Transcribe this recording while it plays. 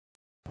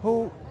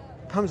who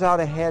comes out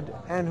ahead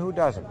and who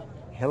doesn't?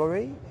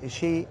 Hillary, is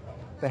she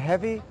the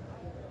heavy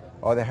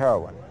or the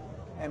heroine?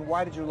 And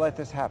why did you let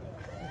this happen?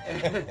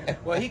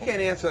 Well, he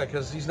can't answer that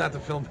because he's not the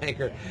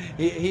filmmaker.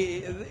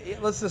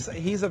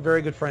 He's a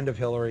very good friend of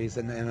Hillary's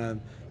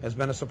and has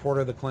been a supporter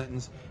of the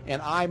Clintons.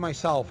 And I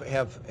myself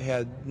have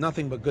had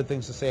nothing but good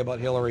things to say about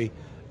Hillary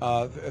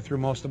through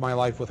most of my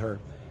life with her.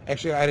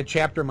 Actually, I had a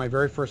chapter in my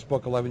very first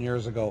book 11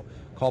 years ago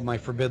called My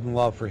Forbidden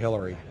Love for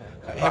Hillary.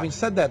 Having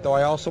said that, though,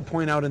 I also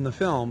point out in the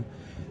film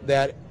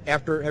that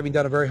after having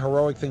done a very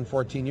heroic thing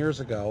 14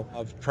 years ago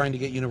of trying to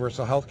get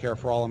universal health care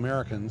for all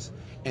Americans,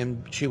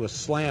 and she was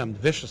slammed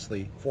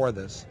viciously for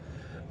this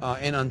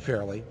and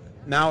unfairly,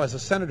 now as a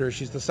senator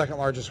she's the second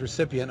largest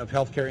recipient of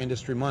healthcare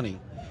industry money.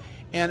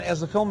 And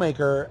as a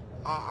filmmaker,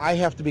 I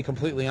have to be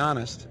completely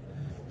honest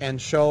and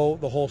show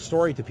the whole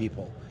story to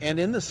people. And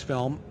in this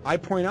film, I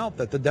point out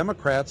that the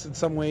Democrats in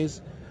some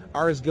ways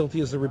are as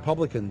guilty as the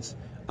Republicans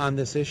on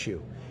this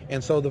issue.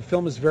 And so the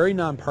film is very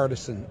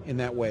nonpartisan in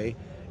that way.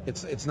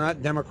 It's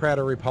not Democrat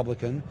or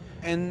Republican.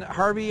 And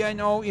Harvey, I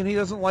know, and he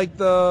doesn't like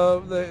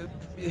the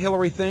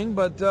Hillary thing,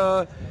 but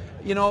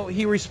you know,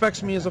 he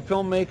respects me as a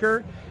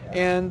filmmaker,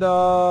 and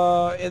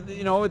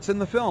you know, it's in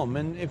the film.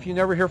 And if you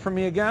never hear from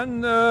me again,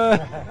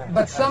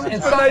 but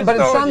in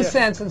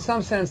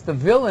some sense, the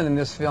villain in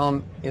this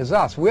film is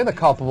us. We're the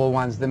culpable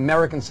ones, the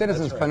American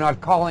citizens, for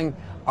not calling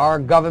our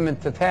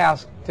government to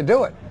task to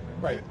do it.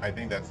 Right. I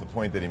think that's the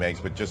point that he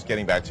makes, but just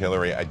getting back to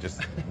Hillary, I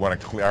just want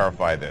to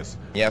clarify this.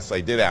 Yes, I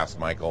did ask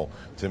Michael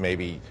to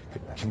maybe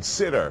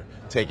consider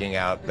taking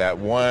out that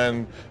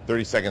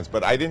 30 seconds,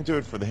 but I didn't do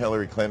it for the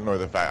Hillary Clinton or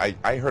the fact.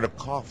 I heard a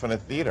cough in a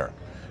theater,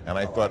 and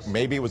I thought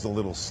maybe it was a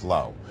little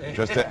slow. And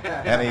he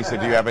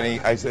said, do you have any?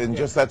 I said, and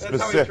just that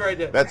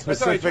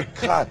specific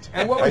cut.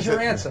 And what was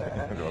your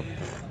answer?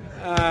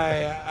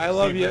 I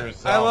love you.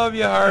 I love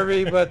you,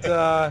 Harvey,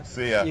 but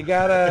See ya.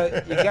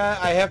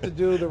 I have to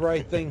do the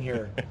right thing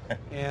here.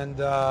 And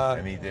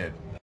he did.